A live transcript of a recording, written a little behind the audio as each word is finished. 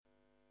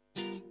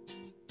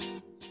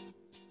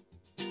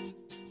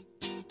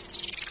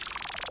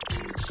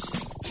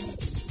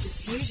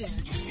Diffusion,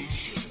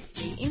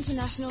 the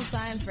international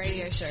science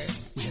radio show.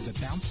 We have a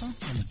bouncer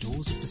on the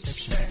doors of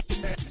perception.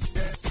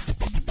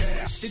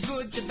 The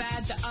good, the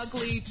bad, the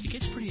ugly. It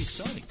gets pretty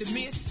exciting. The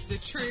myths, the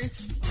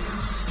truths.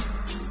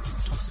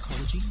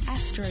 Toxicology.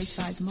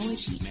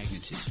 Astroseismology.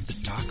 Magnetism.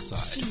 The dark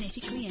side.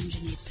 Genetically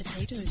engineered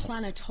potatoes.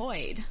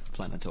 Planetoid.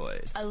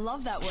 Planetoid. I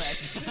love that word.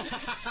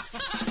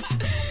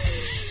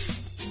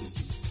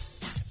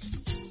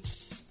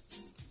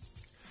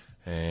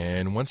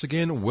 And once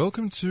again,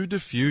 welcome to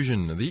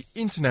Diffusion, the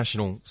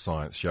international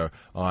science show.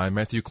 I'm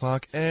Matthew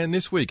Clark, and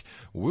this week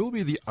we'll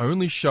be the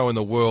only show in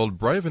the world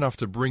brave enough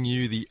to bring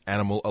you the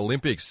Animal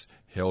Olympics,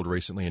 held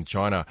recently in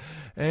China.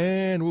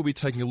 And we'll be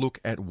taking a look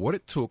at what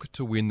it took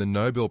to win the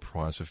Nobel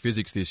Prize for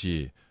Physics this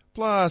year,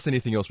 plus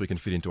anything else we can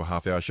fit into a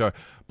half-hour show.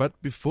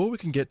 But before we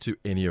can get to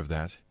any of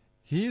that,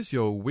 here's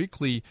your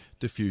weekly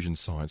Diffusion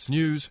Science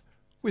News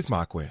with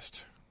Mark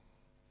West.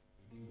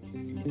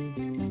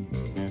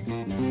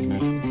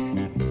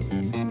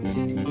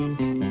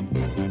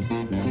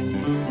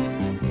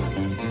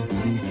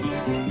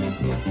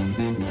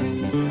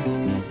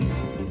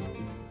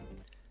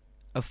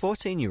 A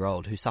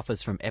 14-year-old who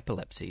suffers from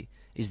epilepsy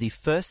is the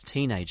first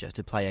teenager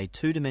to play a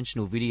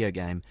two-dimensional video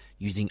game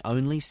using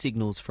only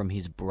signals from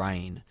his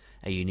brain,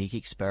 a unique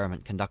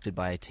experiment conducted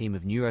by a team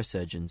of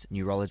neurosurgeons,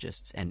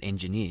 neurologists and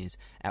engineers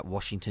at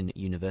Washington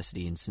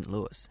University in St.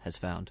 Louis has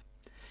found.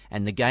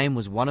 And the game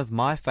was one of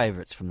my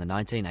favourites from the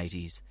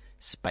 1980s,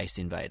 Space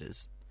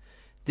Invaders.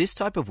 This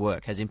type of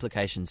work has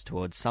implications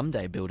towards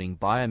someday building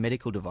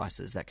biomedical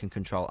devices that can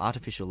control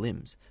artificial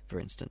limbs, for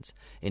instance,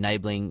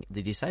 enabling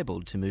the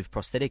disabled to move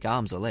prosthetic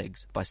arms or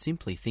legs by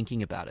simply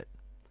thinking about it.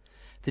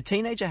 The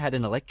teenager had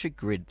an electric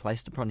grid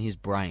placed upon his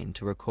brain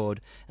to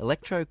record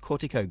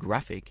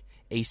electrocorticographic,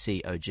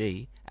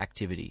 ECOG,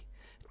 activity,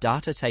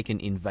 data taken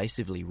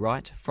invasively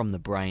right from the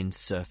brain's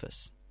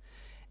surface.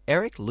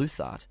 Eric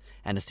Luthart,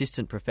 an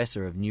assistant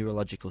professor of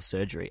neurological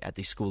surgery at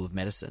the School of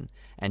Medicine,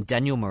 and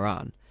Daniel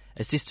Moran,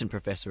 assistant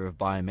professor of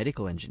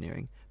biomedical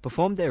engineering,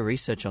 performed their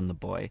research on the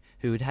boy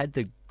who had had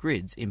the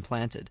grids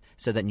implanted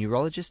so that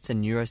neurologists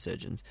and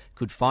neurosurgeons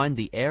could find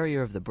the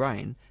area of the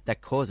brain that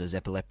causes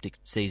epileptic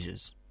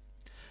seizures.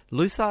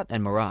 Luthart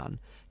and Moran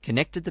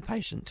connected the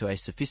patient to a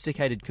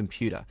sophisticated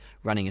computer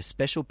running a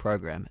special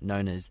program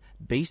known as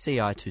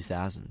BCI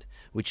 2000,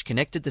 which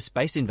connected the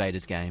Space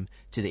Invaders game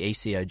to the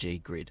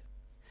ECOG grid.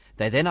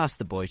 They then asked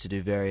the boy to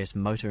do various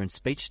motor and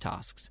speech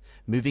tasks,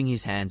 moving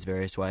his hands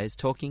various ways,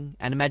 talking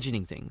and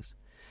imagining things.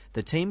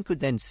 The team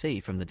could then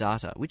see from the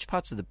data which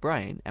parts of the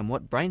brain and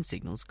what brain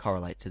signals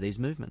correlate to these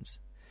movements.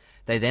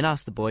 They then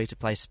asked the boy to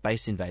play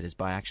Space Invaders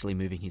by actually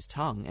moving his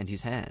tongue and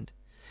his hand.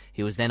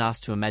 He was then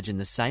asked to imagine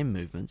the same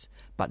movements,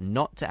 but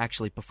not to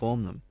actually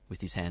perform them with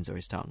his hands or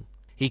his tongue.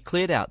 He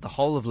cleared out the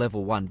whole of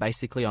level 1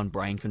 basically on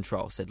brain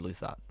control, said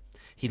Luthart.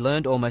 He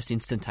learned almost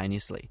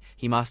instantaneously.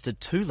 He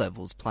mastered 2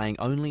 levels playing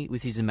only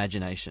with his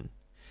imagination.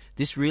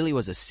 This really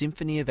was a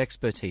symphony of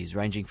expertise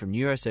ranging from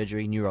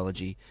neurosurgery,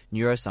 neurology,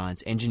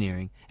 neuroscience,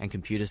 engineering and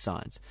computer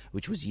science,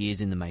 which was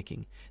years in the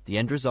making. The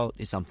end result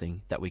is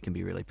something that we can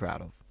be really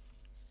proud of.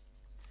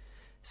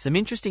 Some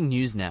interesting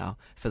news now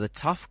for the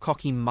tough,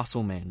 cocky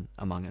muscle men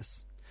among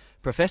us.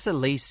 Professor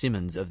Lee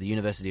Simmons of the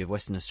University of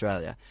Western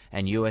Australia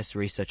and US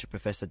researcher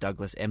Professor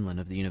Douglas Emlen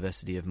of the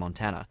University of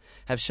Montana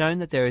have shown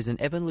that there is an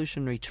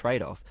evolutionary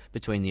trade-off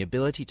between the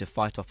ability to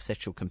fight off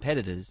sexual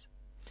competitors,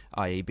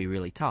 i.e. be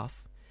really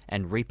tough,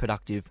 and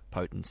reproductive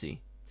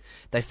potency.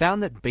 They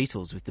found that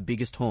beetles with the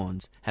biggest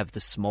horns have the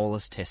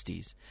smallest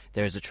testes.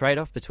 There is a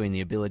trade-off between the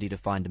ability to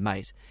find a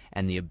mate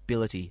and the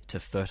ability to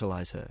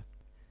fertilize her.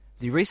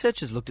 The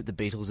researchers looked at the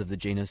beetles of the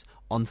genus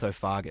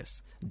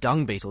Onthophagus,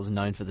 dung beetles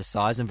known for the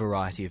size and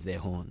variety of their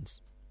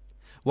horns.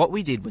 What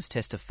we did was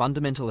test a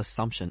fundamental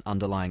assumption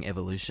underlying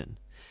evolution,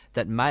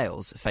 that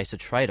males face a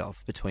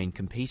trade-off between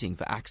competing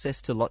for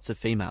access to lots of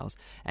females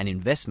and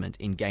investment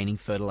in gaining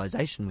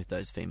fertilization with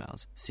those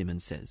females,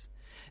 Simmons says.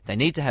 They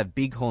need to have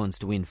big horns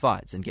to win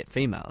fights and get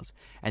females,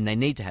 and they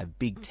need to have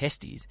big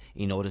testes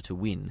in order to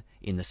win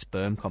in the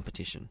sperm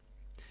competition.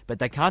 But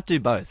they can't do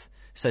both,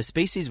 so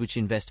species which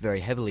invest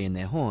very heavily in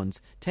their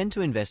horns tend to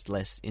invest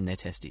less in their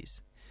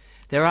testes.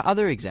 There are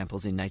other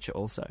examples in nature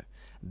also.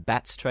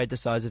 Bats trade the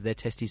size of their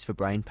testes for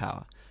brain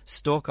power.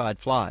 Stalk-eyed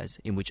flies,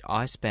 in which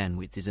eye span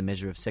width is a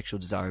measure of sexual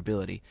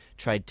desirability,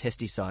 trade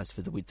testis size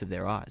for the width of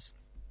their eyes.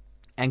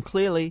 And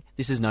clearly,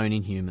 this is known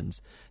in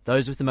humans.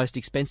 Those with the most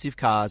expensive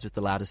cars with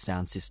the loudest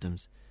sound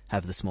systems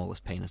have the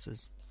smallest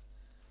penises.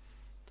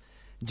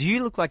 Do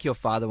you look like your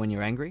father when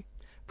you're angry?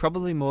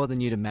 Probably more than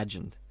you'd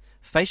imagined.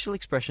 Facial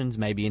expressions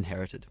may be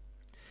inherited.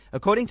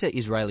 According to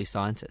Israeli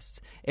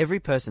scientists, every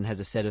person has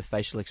a set of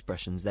facial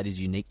expressions that is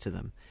unique to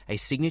them, a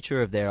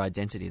signature of their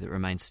identity that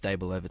remains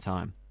stable over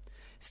time.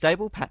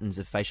 Stable patterns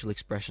of facial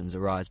expressions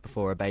arise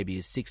before a baby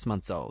is 6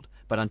 months old,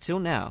 but until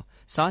now,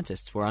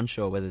 scientists were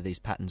unsure whether these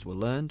patterns were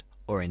learned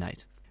or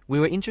innate. We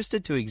were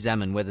interested to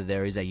examine whether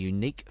there is a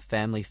unique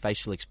family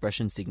facial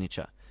expression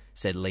signature,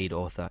 said lead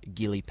author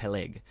Gili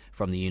Peleg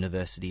from the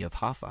University of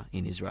Haifa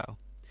in Israel.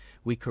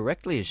 we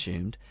correctly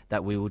assumed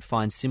that we would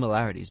find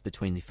similarities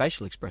between the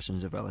facial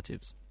expressions of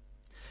relatives.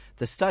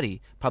 The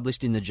study,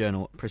 published in the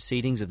journal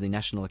Proceedings of the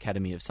National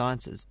Academy of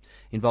Sciences,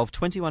 involved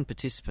 21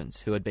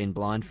 participants who had been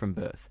blind from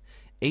birth,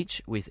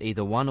 each with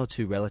either one or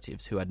two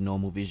relatives who had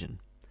normal vision.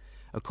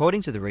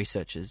 According to the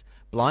researchers,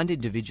 blind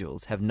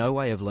individuals have no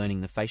way of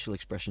learning the facial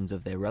expressions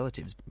of their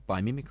relatives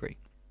by mimicry.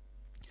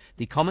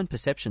 The common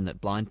perception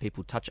that blind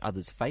people touch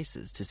others'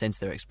 faces to sense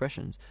their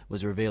expressions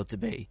was revealed to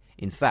be,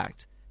 in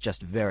fact,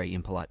 just very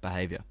impolite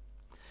behaviour.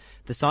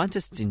 The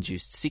scientists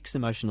induced 6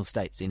 emotional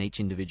states in each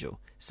individual: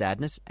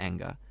 sadness,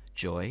 anger,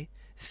 joy,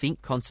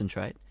 think,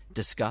 concentrate,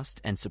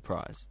 disgust, and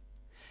surprise,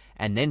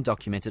 and then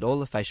documented all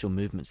the facial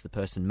movements the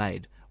person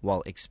made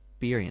while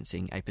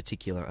experiencing a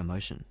particular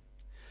emotion.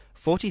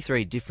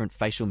 43 different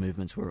facial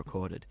movements were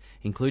recorded,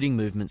 including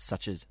movements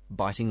such as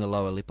biting the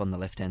lower lip on the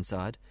left-hand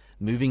side,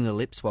 moving the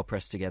lips while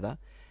pressed together,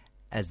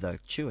 as though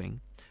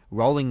chewing,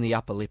 rolling the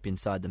upper lip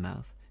inside the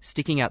mouth,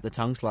 sticking out the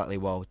tongue slightly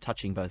while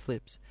touching both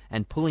lips,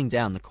 and pulling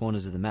down the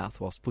corners of the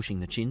mouth whilst pushing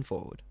the chin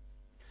forward.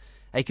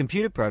 A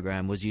computer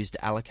program was used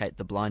to allocate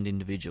the blind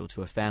individual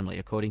to a family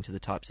according to the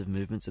types of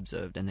movements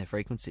observed and their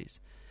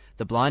frequencies.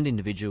 The blind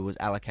individual was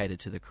allocated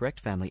to the correct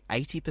family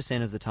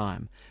 80% of the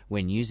time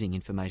when using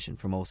information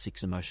from all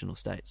 6 emotional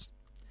states.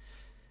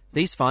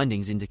 These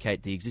findings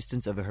indicate the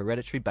existence of a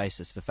hereditary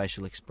basis for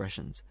facial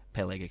expressions,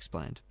 Peleg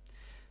explained.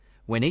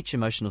 When each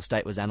emotional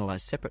state was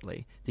analysed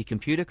separately, the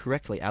computer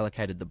correctly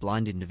allocated the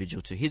blind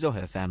individual to his or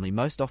her family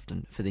most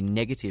often for the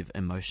negative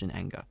emotion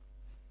anger,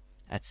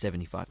 at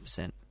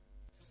 75%.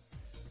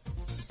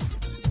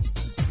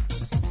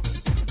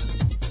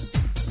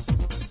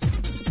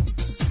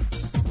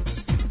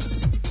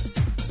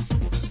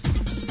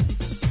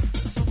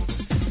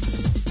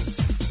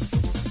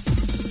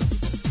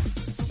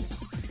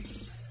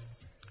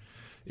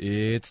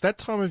 It's that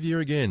time of year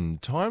again.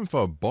 Time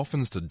for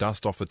boffins to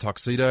dust off the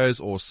tuxedos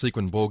or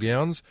sequin ball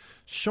gowns,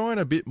 shine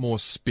a bit more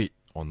spit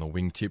on the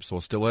wingtips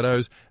or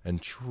stilettos,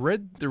 and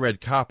tread the red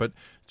carpet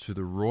to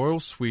the Royal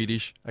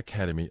Swedish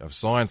Academy of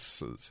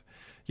Sciences.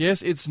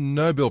 Yes, it's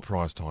Nobel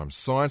Prize time,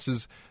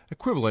 science's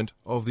equivalent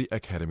of the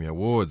Academy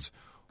Awards,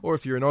 or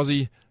if you're an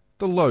Aussie,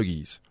 the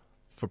Logies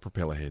for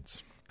propeller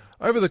heads.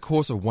 Over the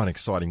course of one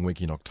exciting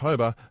week in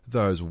October,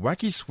 those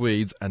wacky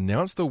Swedes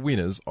announced the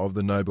winners of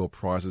the Nobel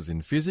Prizes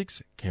in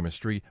physics,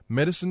 chemistry,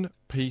 medicine,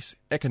 peace,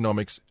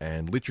 economics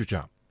and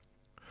literature.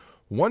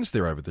 Once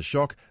they're over the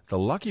shock, the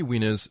lucky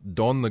winners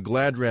don the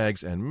glad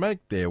rags and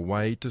make their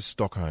way to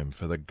Stockholm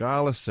for the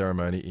gala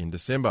ceremony in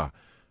December.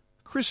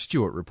 Chris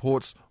Stewart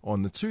reports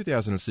on the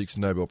 2006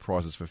 Nobel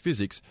Prizes for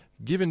Physics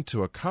given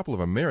to a couple of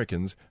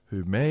Americans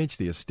who managed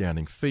the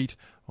astounding feat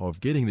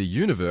of getting the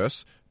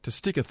universe to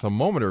stick a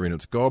thermometer in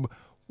its gob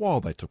while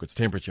they took its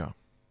temperature.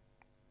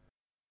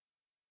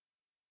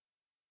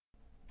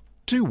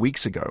 2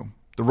 weeks ago,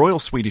 the Royal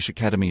Swedish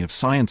Academy of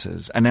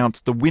Sciences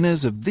announced the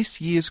winners of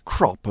this year's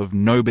crop of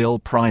Nobel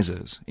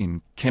Prizes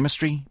in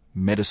chemistry,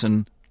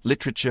 medicine,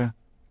 literature,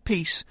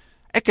 peace,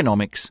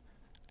 economics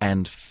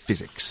and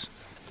physics.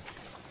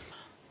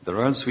 The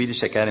Royal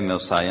Swedish Academy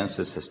of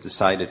Sciences has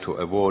decided to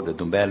award the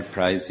Nobel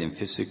Prize in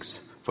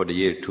Physics for the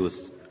year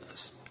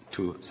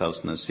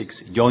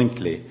 2006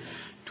 jointly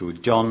to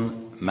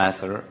John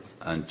Mather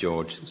and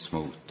George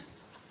Smoot.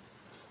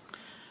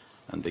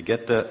 And they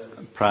get the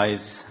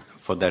prize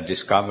for their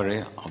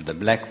discovery of the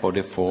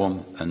black-body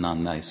form and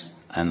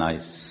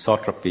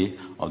anisotropy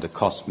of the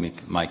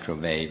cosmic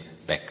microwave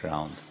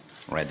background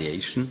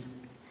radiation.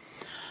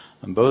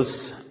 And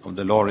both of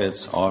the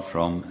laureates are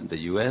from the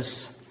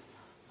US,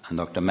 and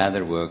Dr.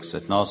 Mather works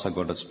at NASA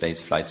Goddard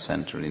Space Flight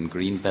Center in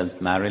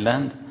Greenbelt,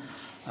 Maryland,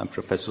 and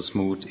Professor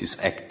Smoot is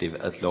active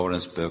at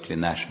Lawrence Berkeley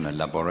National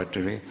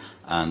Laboratory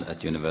and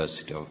at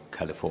University of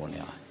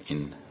California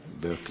in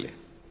Berkeley.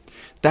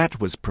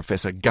 That was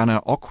Professor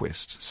Gunnar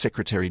Åquist,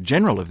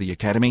 Secretary-General of the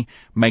Academy,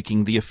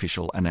 making the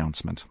official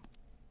announcement.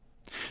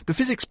 The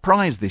Physics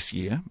Prize this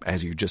year,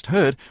 as you just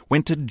heard,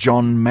 went to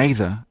John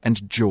Mather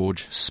and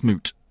George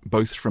Smoot,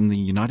 both from the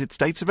United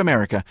States of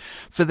America,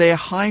 for their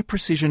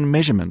high-precision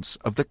measurements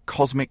of the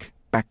cosmic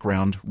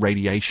background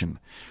radiation.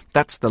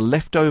 That's the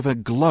leftover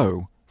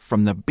glow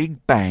from the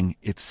Big Bang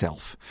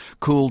itself,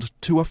 cooled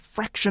to a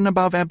fraction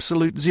above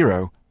absolute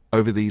zero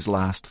over these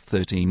last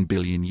 13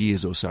 billion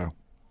years or so.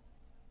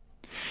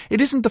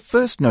 It isn't the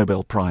first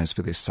Nobel Prize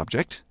for this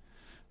subject.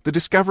 The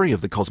discovery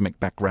of the cosmic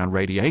background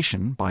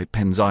radiation by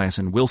Penzias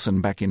and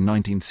Wilson back in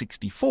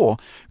 1964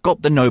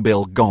 got the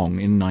Nobel gong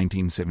in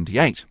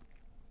 1978.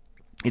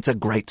 It's a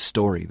great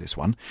story, this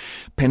one.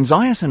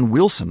 Penzias and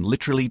Wilson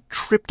literally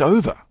tripped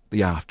over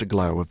the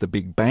afterglow of the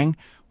Big Bang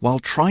while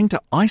trying to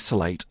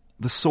isolate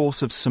the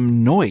source of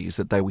some noise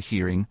that they were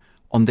hearing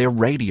on their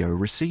radio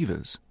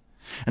receivers.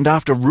 And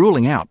after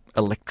ruling out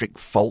electric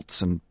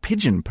faults and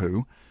pigeon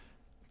poo,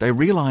 they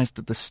realised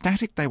that the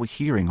static they were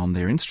hearing on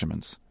their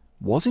instruments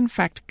was in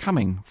fact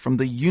coming from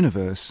the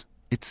universe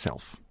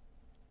itself.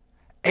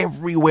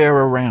 Everywhere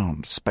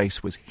around,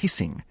 space was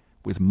hissing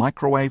with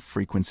microwave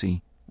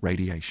frequency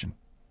radiation.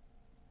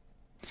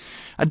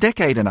 A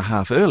decade and a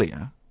half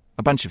earlier,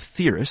 A bunch of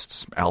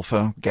theorists,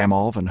 Alpha,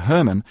 Gamow and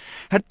Herman,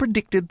 had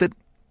predicted that,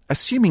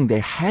 assuming there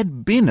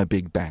had been a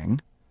Big Bang,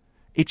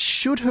 it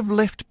should have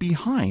left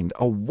behind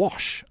a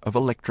wash of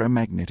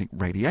electromagnetic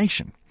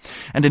radiation.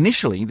 And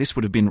initially this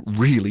would have been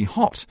really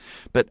hot,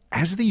 but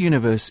as the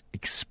universe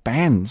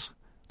expands,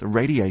 the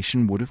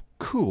radiation would have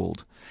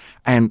cooled,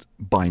 and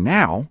by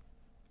now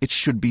it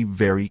should be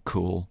very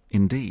cool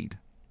indeed.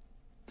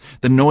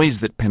 The noise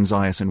that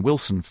Penzias and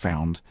Wilson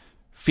found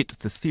fit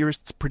the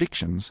theorists'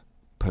 predictions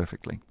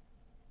perfectly.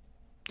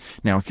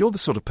 Now, if you're the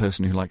sort of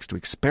person who likes to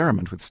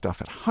experiment with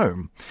stuff at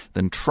home,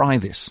 then try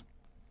this.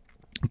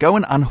 Go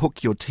and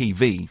unhook your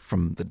TV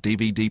from the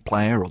DVD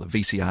player or the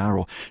VCR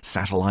or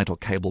satellite or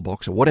cable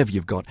box or whatever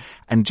you've got,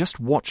 and just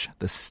watch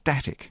the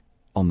static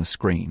on the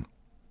screen.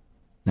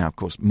 Now, of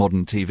course,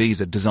 modern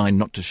TVs are designed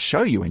not to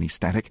show you any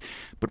static,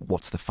 but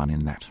what's the fun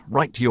in that?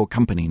 Right to your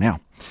company now.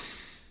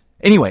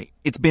 Anyway,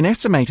 it's been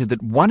estimated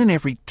that 1 in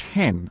every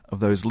 10 of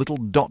those little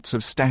dots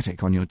of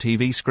static on your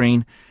TV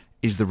screen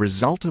is the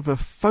result of a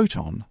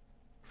photon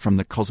from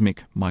the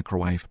cosmic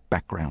microwave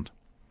background.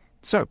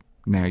 So,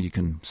 now you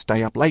can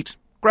stay up late,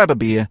 grab a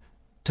beer,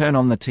 turn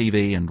on the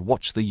TV and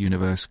watch the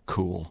universe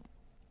cool.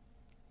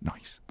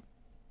 Nice.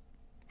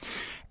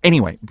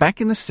 Anyway, back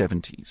in the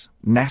 70s,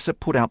 NASA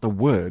put out the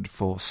word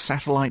for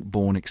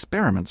satellite-borne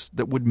experiments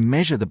that would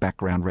measure the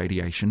background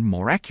radiation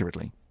more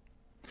accurately.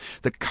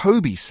 The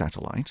COBE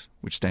satellite,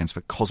 which stands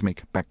for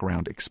Cosmic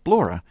Background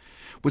Explorer,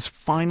 was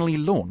finally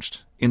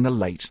launched in the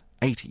late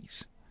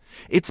 80s.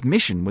 Its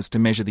mission was to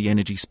measure the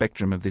energy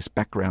spectrum of this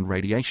background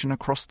radiation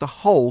across the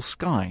whole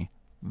sky,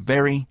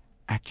 very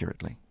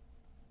accurately.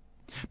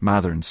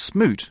 Mather and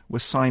Smoot were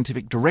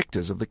scientific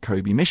directors of the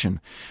COBE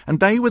mission, and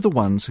they were the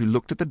ones who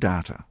looked at the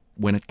data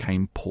when it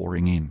came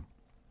pouring in.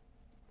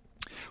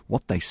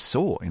 What they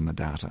saw in the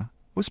data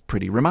was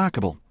pretty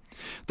remarkable.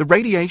 The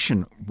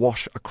radiation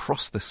wash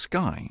across the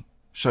sky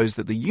shows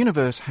that the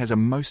universe has a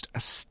most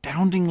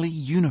astoundingly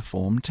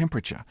uniform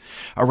temperature,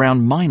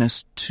 around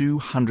minus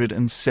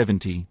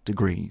 270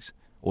 degrees,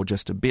 or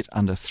just a bit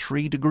under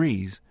 3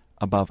 degrees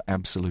above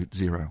absolute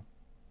zero.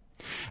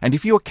 And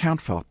if you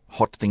account for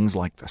hot things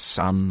like the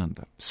sun and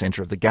the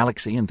centre of the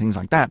galaxy and things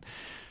like that,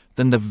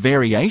 then the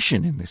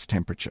variation in this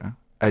temperature,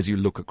 as you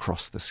look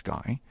across the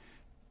sky,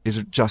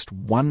 is just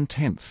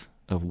 1/10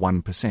 of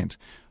 1%,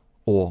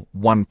 or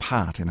 1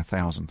 part in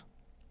 1,000.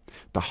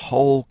 The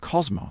whole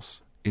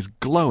cosmos is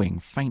glowing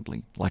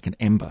faintly like an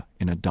ember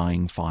in a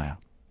dying fire.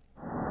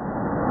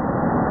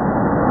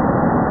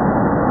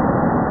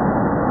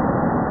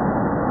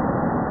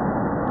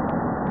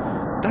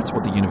 That's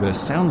what the universe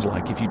sounds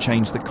like if you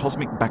change the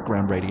cosmic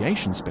background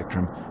radiation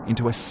spectrum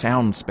into a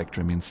sound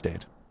spectrum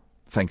instead.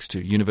 Thanks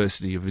to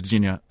University of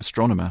Virginia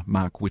astronomer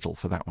Mark Whittle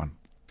for that one.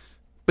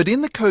 But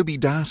in the COBE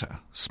data,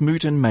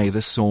 Smoot and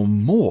Mather saw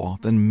more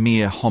than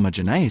mere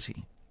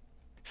homogeneity.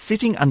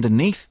 Sitting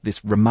underneath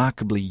this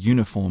remarkably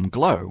uniform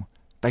glow,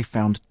 they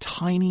found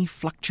tiny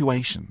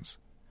fluctuations.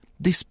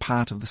 This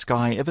part of the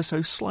sky ever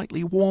so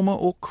slightly warmer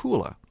or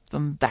cooler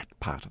than that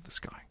part of the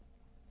sky.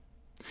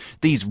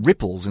 These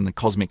ripples in the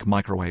cosmic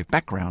microwave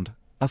background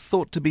are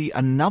thought to be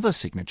another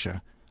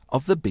signature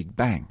of the Big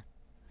Bang.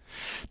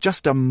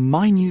 Just a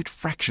minute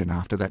fraction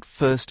after that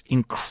first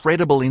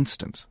incredible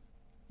instant,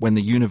 when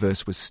the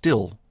universe was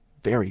still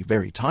very,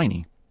 very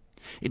tiny,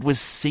 it was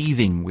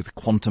seething with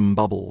quantum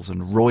bubbles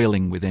and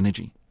roiling with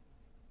energy.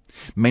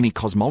 Many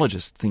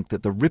cosmologists think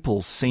that the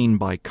ripples seen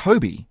by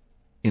COBE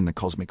in the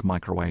cosmic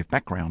microwave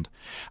background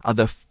are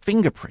the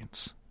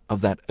fingerprints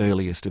of that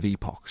earliest of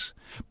epochs,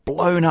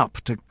 blown up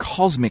to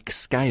cosmic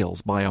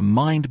scales by a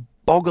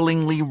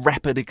mind-bogglingly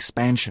rapid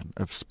expansion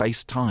of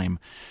space-time,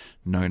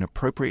 known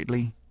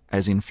appropriately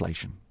as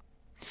inflation.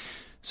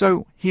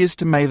 So here's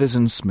to Mathers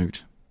and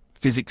Smoot,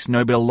 Physics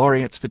Nobel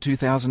laureates for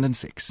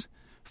 2006,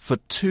 for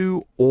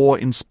 2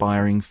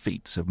 awe-inspiring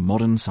feats of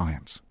modern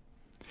science: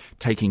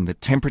 taking the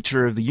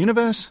temperature of the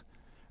universe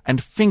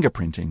and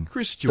fingerprinting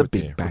Chris the Stewart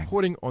Big there, Bang.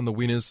 reporting on the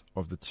winners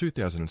of the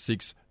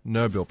 2006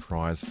 Nobel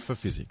Prize for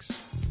Physics.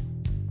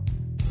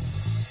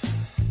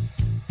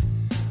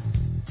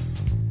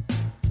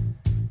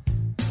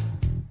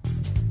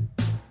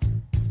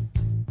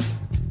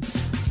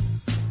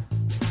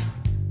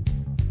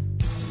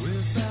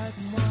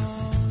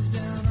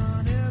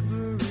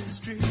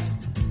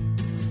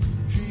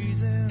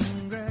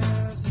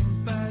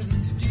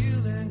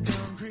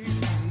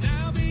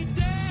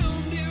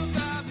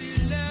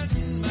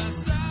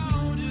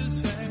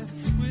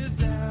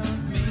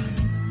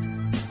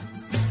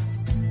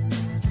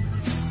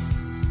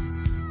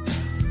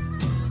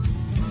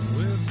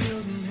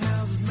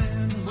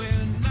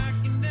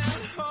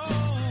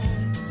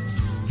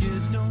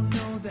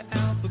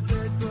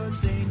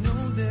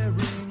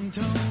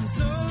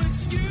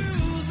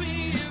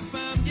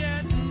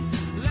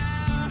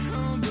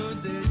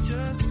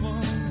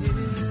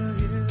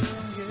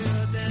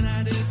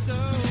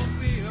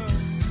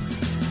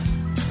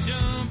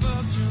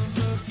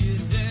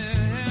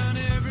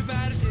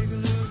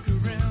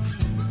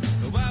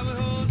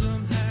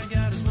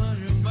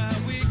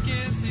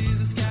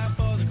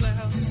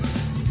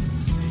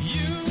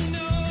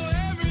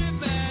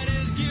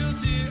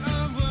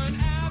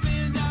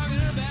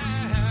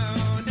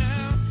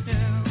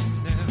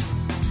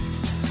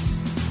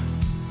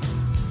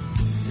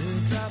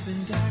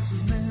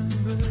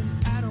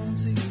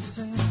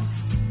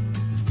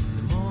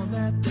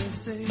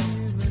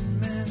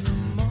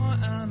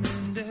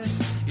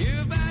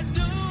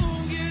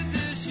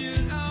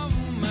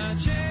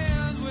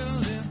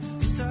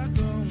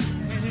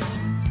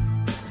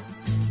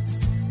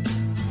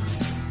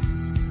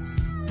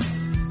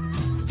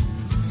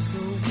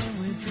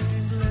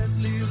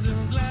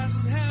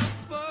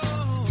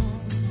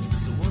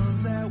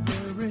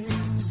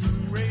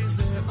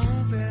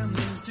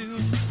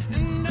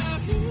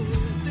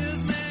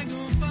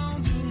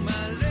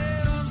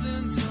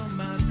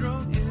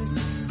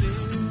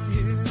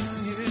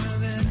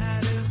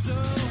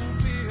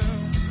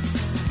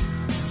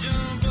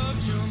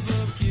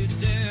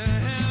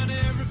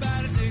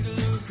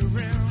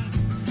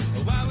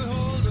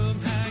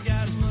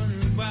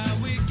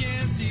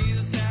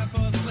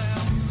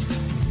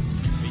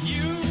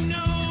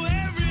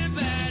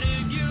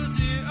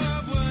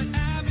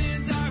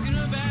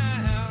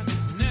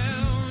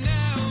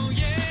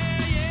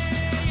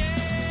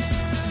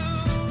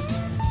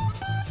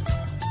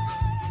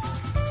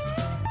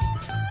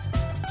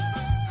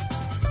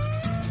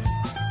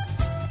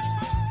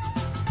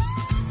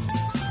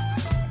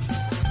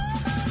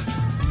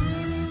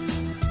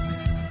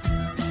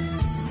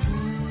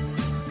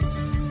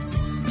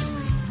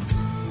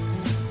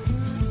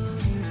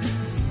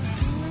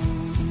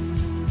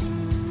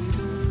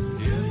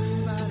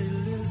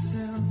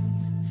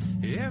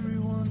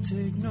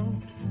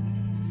 note.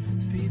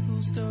 There's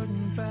people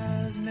starting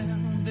fires now,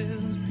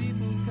 there's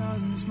people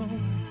causing smoke.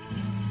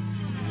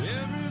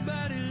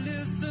 Everybody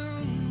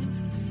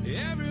listen,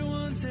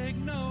 everyone take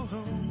note.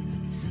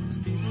 There's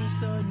people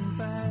starting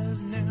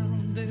fires now,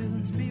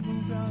 there's people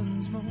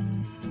causing smoke.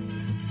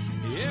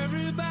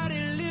 Everybody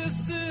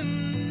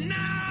listen,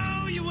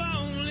 now you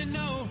only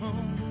know.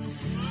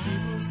 There's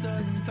people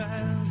starting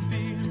fires,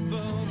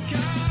 people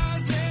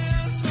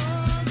causing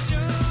smoke.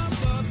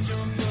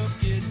 Jump up,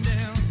 get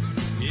down.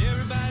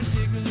 Everybody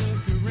take a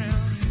look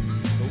around.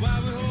 But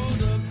while we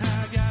hold up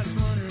high, guys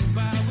wondering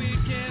why we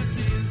can't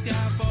see the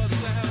sky for the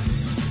clouds.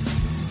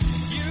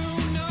 You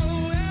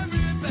know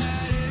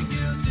everybody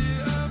guilty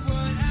of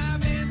what I've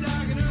been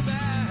talking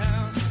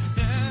about.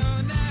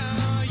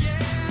 Now,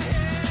 yeah.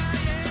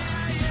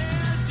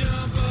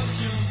 Jump up,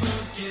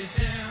 get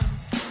down.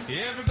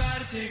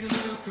 Everybody take a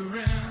look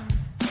around.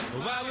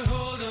 But while we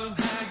hold up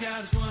high,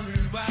 guys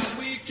wondering why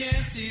we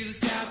can't see the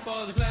sky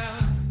for the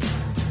clouds.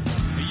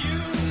 You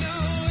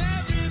know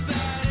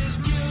everybody's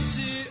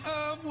guilty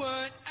of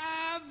what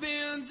I've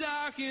been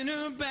talking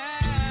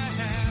about.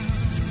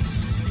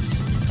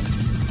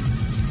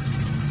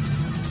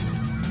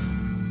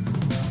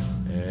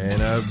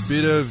 And a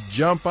bit of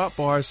Jump Up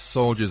by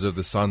Soldiers of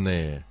the Sun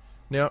there.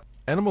 Now,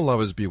 animal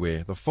lovers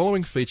beware. The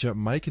following feature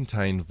may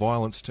contain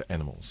violence to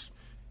animals.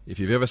 If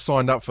you've ever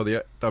signed up for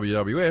the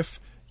WWF,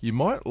 you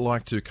might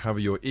like to cover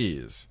your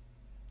ears.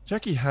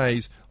 Jackie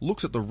Hayes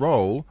looks at the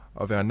role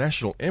of our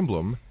national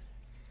emblem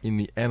in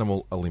the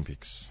Animal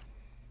Olympics.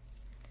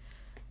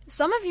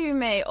 Some of you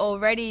may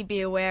already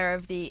be aware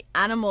of the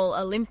Animal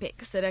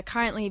Olympics that are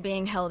currently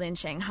being held in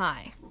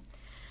Shanghai.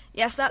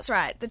 Yes, that's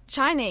right. The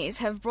Chinese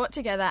have brought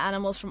together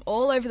animals from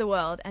all over the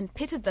world and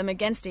pitted them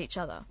against each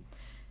other.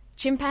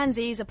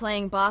 Chimpanzees are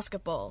playing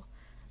basketball.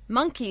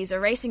 Monkeys are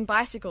racing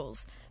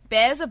bicycles.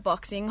 Bears are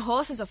boxing,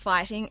 horses are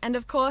fighting, and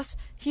of course,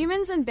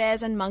 humans and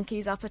bears and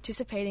monkeys are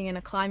participating in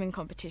a climbing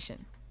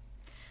competition.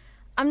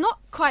 I'm not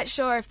quite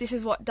sure if this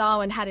is what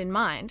Darwin had in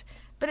mind,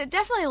 but it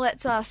definitely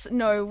lets us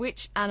know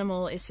which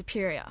animal is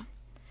superior.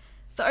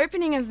 The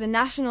opening of the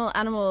National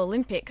Animal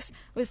Olympics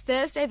was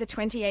Thursday the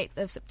 28th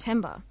of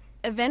September.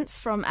 Events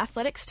from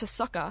athletics to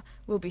soccer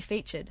will be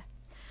featured.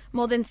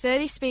 More than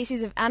 30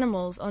 species of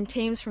animals on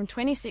teams from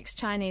 26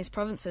 Chinese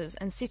provinces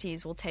and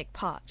cities will take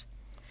part.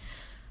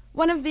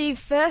 One of the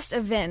first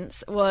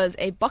events was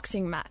a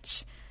boxing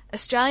match,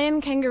 Australian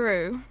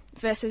kangaroo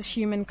versus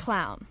human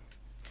clown.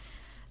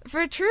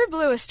 For a true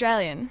blue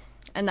Australian,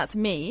 and that's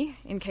me,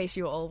 in case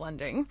you were all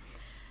wondering,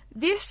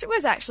 this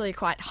was actually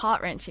quite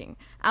heart-wrenching.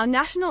 Our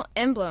national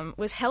emblem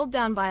was held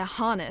down by a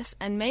harness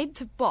and made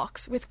to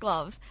box with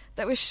gloves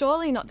that was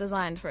surely not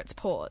designed for its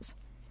paws.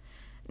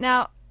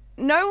 Now,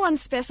 no one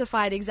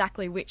specified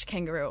exactly which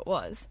kangaroo it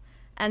was,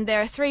 and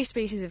there are 3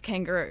 species of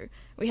kangaroo.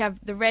 We have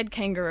the red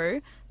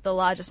kangaroo, the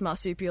largest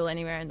marsupial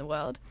anywhere in the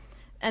world,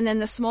 and then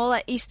the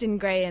smaller eastern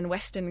grey and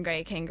western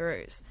grey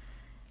kangaroos.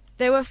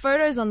 There were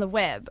photos on the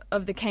web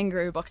of the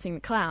kangaroo boxing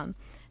the clown,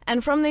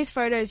 and from these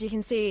photos you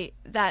can see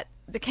that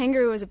the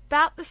kangaroo was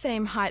about the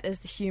same height as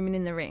the human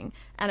in the ring,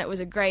 and it was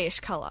a greyish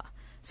colour.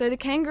 So the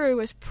kangaroo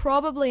was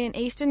probably an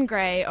eastern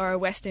grey or a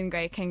western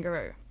grey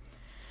kangaroo.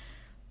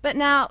 But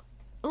now,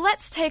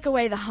 let's take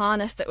away the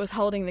harness that was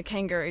holding the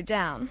kangaroo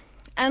down,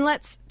 and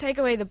let's take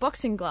away the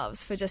boxing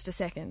gloves for just a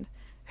second.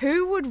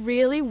 Who would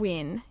really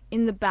win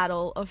in the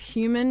battle of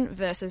human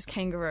versus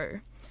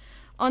kangaroo?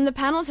 On the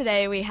panel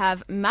today we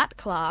have Matt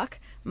Clark,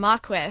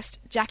 Mark West,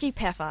 Jackie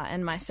Peffer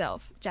and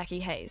myself,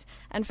 Jackie Hayes.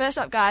 And first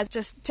up, guys,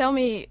 just tell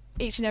me,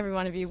 each and every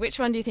one of you, which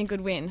one do you think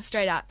would win?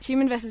 Straight up,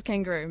 human versus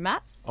kangaroo.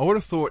 Matt? I would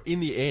have thought in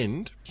the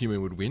end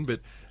human would win,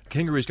 but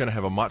kangaroo is going to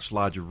have a much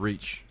larger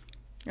reach.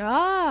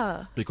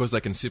 Ah. Because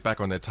they can sit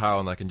back on their tail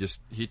and they can just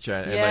hit you.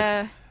 And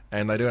yeah.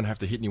 And they don't have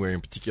to hit anywhere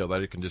in particular.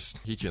 They can just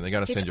hit you and they're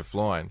going to send you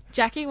flying.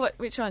 Jackie,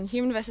 which one?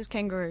 Human versus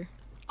kangaroo?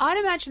 I'd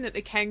imagine that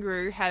the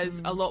kangaroo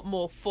has a lot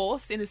more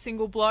force in a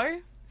single blow.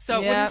 So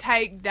it wouldn't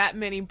take that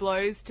many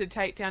blows to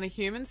take down a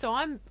human. So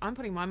I'm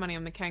putting my money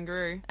on the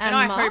kangaroo. And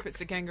I hope it's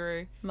the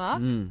kangaroo.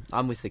 Mark?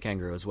 I'm with the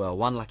kangaroo as well.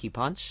 One lucky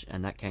punch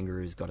and that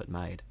kangaroo's got it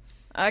made.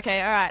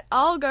 Okay, all right.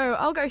 I'll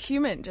go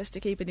human just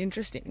to keep it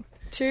interesting.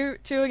 Two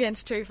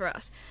against 2 for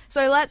us.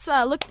 So let's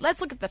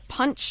look at the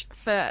punch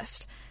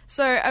first.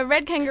 So a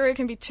red kangaroo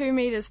can be 2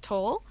 meters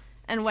tall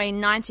and weigh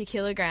 90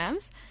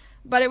 kilograms,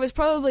 but it was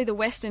probably the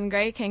western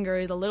grey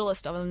kangaroo, the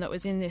littlest of them, that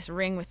was in this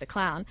ring with the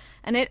clown,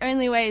 and it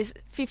only weighs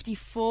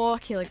 54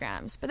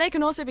 kilograms. But they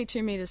can also be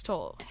 2 meters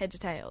tall, head to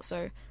tail,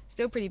 so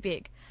still pretty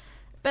big.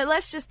 But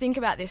let's just think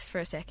about this for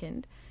a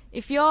second.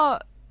 If you're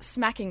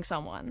smacking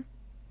someone,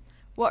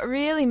 what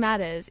really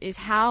matters is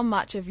how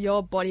much of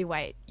your body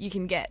weight you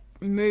can get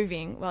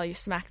moving while you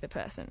smack the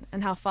person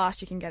and how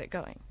fast you can get it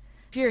going.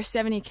 If you're a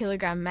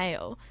 70-kilogram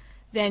male,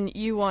 then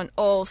you want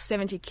all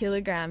 70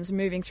 kilograms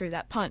moving through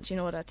that punch in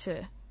order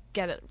to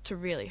get it to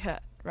really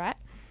hurt, right?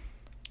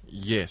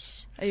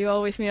 Yes. Are you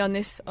all with me on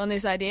this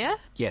idea?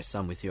 Yes,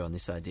 I'm with you on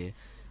this idea.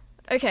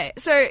 Okay,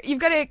 so you've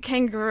got a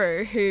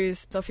kangaroo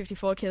who's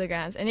 54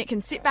 kilograms and it can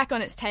sit back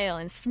on its tail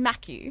and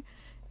smack you,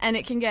 and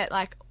it can get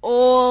like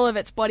all of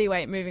its body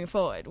weight moving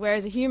forward,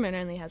 whereas a human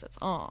only has its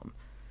arm.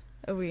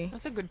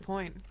 That's a good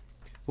point.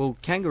 Well,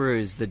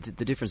 kangaroos, the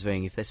difference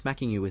being if they're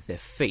smacking you with their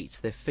feet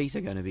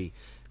are going to be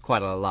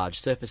quite a large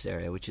surface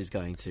area, which is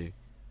going to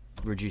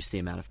reduce the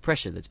amount of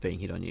pressure that's being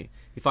hit on you.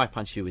 If I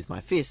punch you with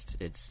my fist,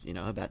 it's,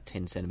 about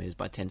 10 centimetres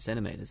by 10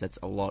 centimetres. That's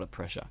a lot of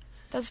pressure.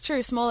 That's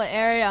true. Smaller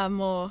area,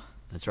 more...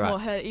 That's right. More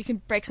hurt. You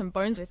can break some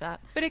bones with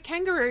that. But a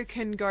kangaroo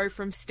can go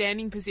from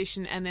standing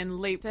position and then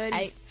leap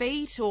 30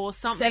 feet or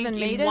something 7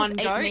 meters, in one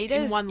 8 go,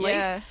 meters, in one leap.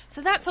 yeah. So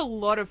that's a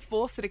lot of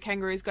force that a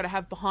kangaroo's got to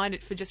have behind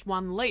it for just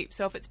one leap.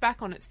 So if it's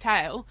back on its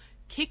tail,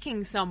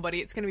 kicking somebody,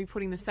 it's going to be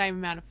putting the same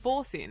amount of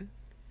force in.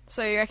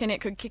 So you reckon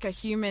it could kick a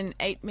human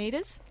 8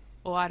 meters?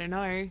 Or I don't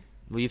know.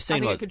 Well, you've seen I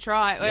think what... it could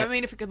try. Yep. I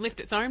mean, if it could lift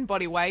its own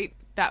body weight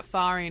that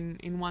far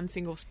in one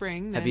single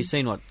spring, then... Have you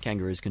seen what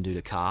kangaroos can do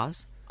to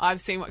cars? I've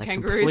seen what They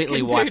kangaroos completely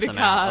can wipe do to them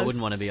cars. out. I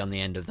wouldn't want to be on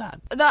the end of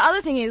that. The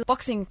other thing is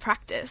boxing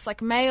practice.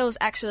 Like, males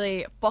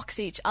actually box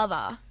each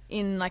other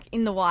in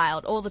the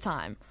wild all the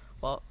time.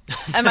 Well,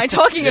 am I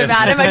talking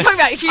about humans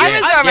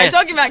or am I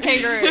talking about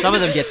kangaroos? Some of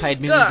them get paid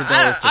millions of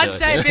dollars to do it. I'd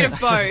say a bit of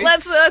both.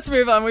 Let's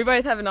move on. We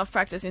both have enough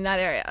practice in that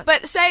area.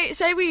 But say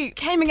we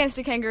came against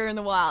a kangaroo in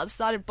the wild,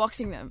 started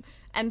boxing them,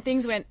 and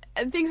things went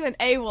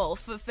AWOL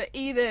for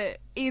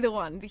either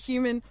one, the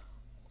human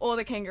or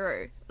the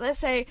kangaroo. Let's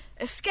say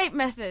escape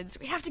methods.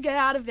 We have to get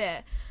out of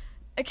there.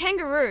 A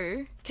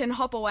kangaroo can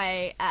hop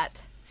away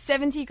at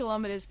 70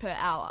 kilometers per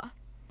hour.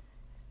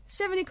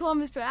 70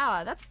 kilometers per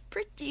hour. That's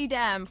pretty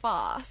damn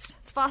fast.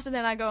 It's faster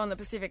than I go on the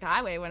Pacific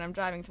Highway when I'm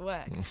driving to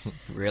work.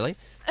 Really?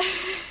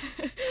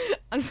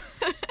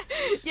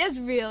 Yes,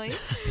 really.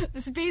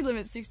 The speed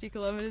limit's 60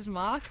 kilometers,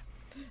 Mark.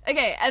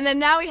 Okay, and then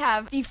now we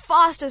have the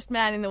fastest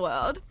man in the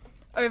world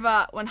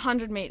over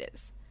 100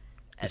 meters.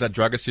 Is that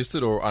drug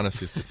assisted or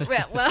unassisted?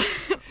 Well,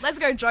 let's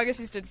go drug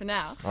assisted for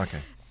now. Okay.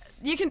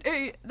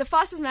 The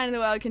fastest man in the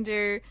world can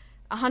do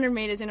 100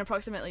 meters in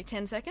approximately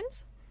 10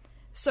 seconds.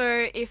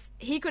 So if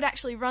he could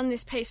actually run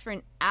this pace for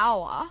an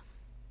hour,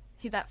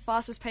 that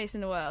fastest pace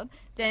in the world,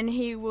 then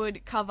he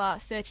would cover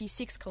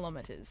 36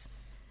 kilometers.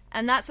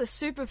 And that's a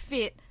super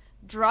fit,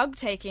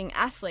 drug-taking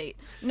athlete,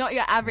 not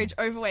your average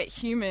overweight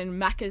human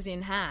Maccas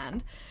in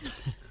hand.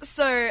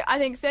 So I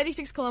think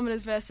 36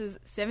 kilometers versus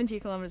 70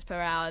 kilometers per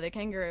hour, the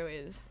kangaroo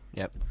is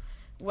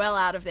well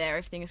out of there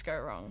if things go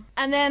wrong.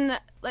 And then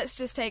let's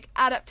just take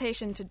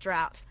adaptation to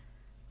drought.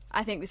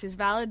 I think this is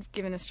valid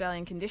given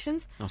Australian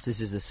conditions. Oh, so this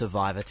is the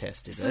survivor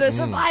test, is it? So the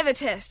survivor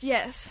test,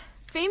 yes.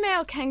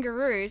 Female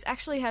kangaroos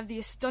actually have the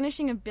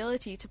astonishing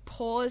ability to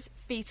pause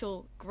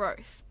fetal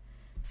growth.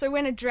 So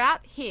when a drought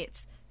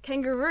hits,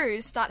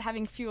 kangaroos start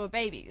having fewer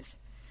babies.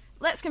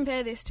 Let's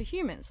compare this to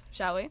humans,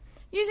 shall we?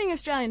 Using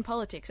Australian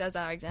politics as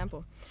our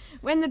example.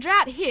 When the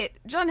drought hit,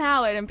 John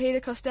Howard and Peter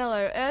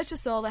Costello urged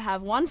us all to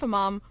have one for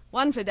mum,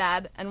 one for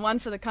dad, and one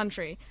for the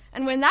country.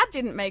 And when that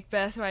didn't make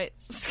birth rate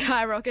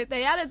skyrocket,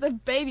 they added the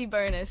baby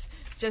bonus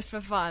just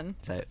for fun.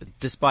 So,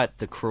 despite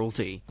the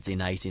cruelty that's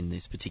innate in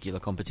this particular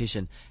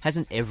competition,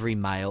 hasn't every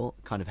male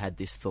kind of had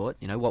this thought,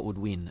 what would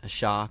win, a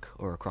shark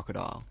or a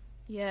crocodile?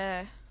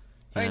 Yeah.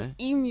 Or an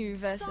emu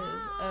versus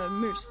a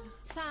moose.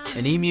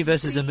 An emu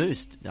versus a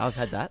moose. I've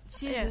had that.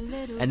 Yeah.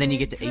 And then you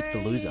get to eat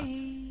the loser.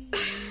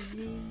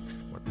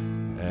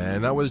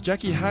 And that was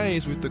Jackie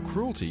Hayes with the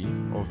cruelty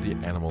of the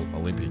Animal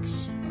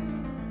Olympics.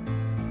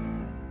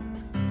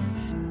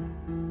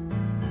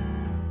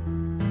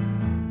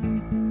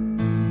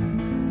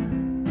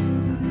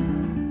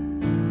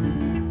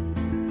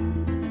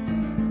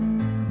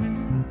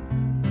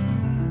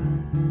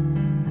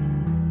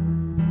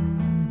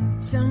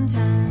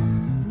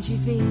 Sometimes she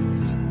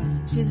feels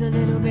she's a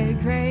little bit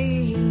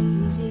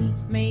crazy.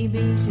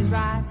 Maybe she's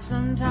right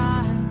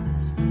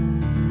sometimes.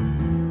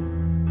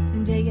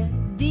 Take a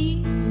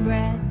deep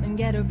breath and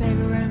get her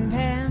paper and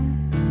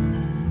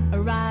pen.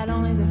 Write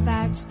only the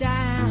facts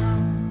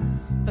down.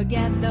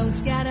 Forget those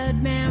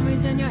scattered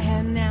memories in your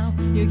head now.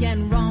 You're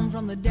getting wrong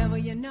from the devil,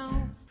 you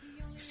know.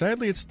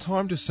 Sadly, it's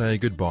time to say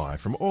goodbye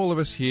from all of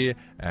us here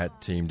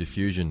at Team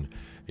Diffusion.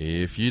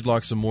 If you'd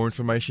like some more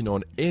information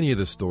on any of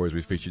the stories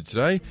we featured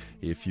today,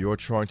 if you're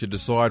trying to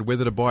decide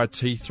whether to buy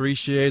T3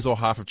 shares or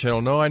half of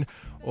Channel 9,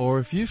 or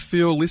if you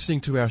feel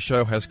listening to our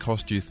show has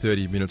cost you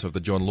 30 minutes of the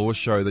John Law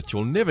Show that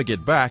you'll never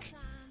get back,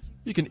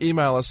 you can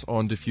email us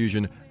on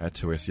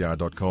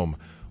diffusion@2ser.com.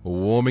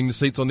 Warming the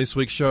seats on this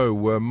week's show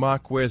were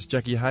Mark West,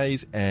 Jackie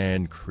Hayes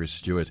and Chris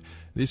Stewart.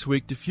 This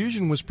week,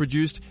 Diffusion was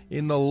produced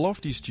in the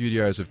lofty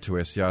studios of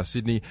 2SER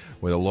Sydney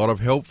with a lot of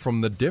help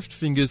from the deft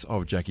fingers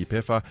of Jackie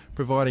Peffer,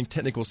 providing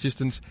technical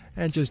assistance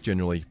and just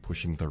generally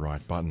pushing the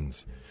right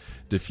buttons.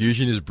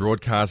 Diffusion is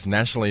broadcast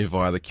nationally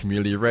via the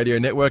Community Radio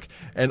Network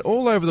and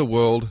all over the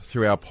world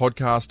through our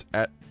podcast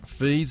at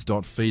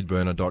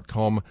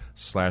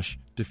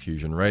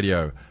feeds.feedburner.com/Diffusion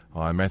Radio.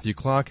 I'm Matthew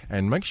Clark,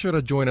 and make sure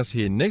to join us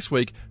here next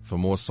week for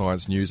more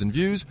science news and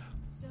views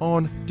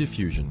on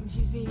Diffusion. She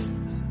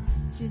feels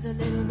she's a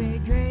little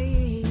bit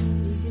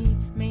crazy.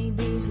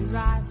 Maybe she's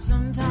right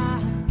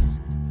sometimes.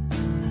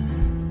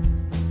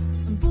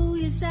 And pull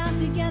your this out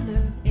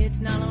together.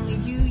 It's not only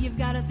you've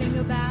got to think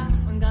about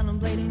when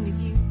contemplating the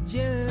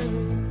future.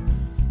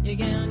 You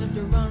can't just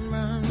run,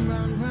 run,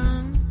 run,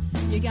 run.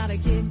 You got a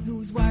kid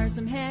who's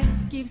worrisome head,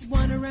 keeps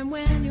wondering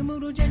when your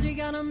mood will change. You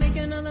gotta make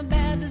another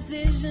bad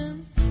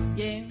decision.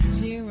 Yeah,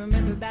 you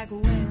remember back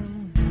when.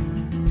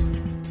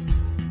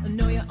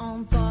 Know your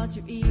own thoughts,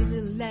 you're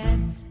easily led,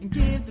 and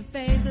give the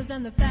phases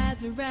and the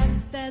fads a rest.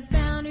 There's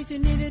boundaries you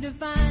need to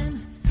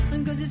define,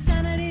 and cause your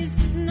sanity's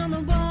sitting on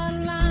the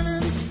borderline.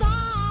 And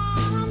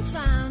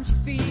sometimes she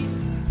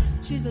feels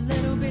she's a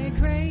little bit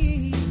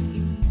crazy.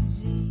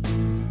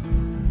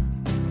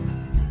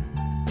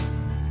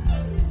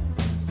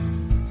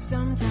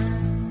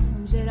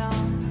 Sometimes it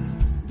all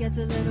gets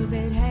a little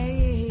bit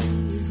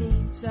hazy,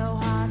 so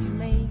hard to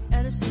make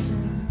a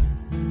decision.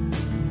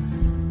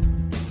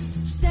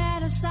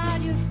 Set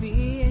aside your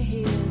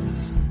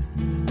fears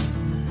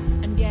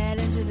and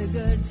get into the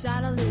good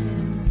side of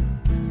living.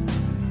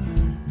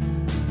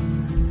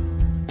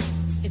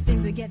 If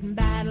things are getting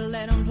bad,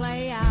 let them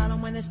play out.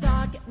 And when they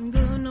start getting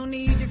good, no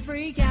need to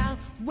freak out.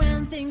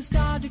 When things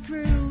start to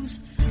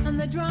cruise and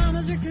the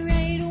dramas are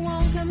created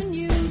won't come in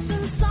use.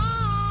 And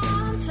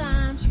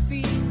sometimes she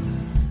feels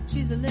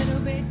she's a little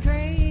bit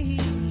crazy.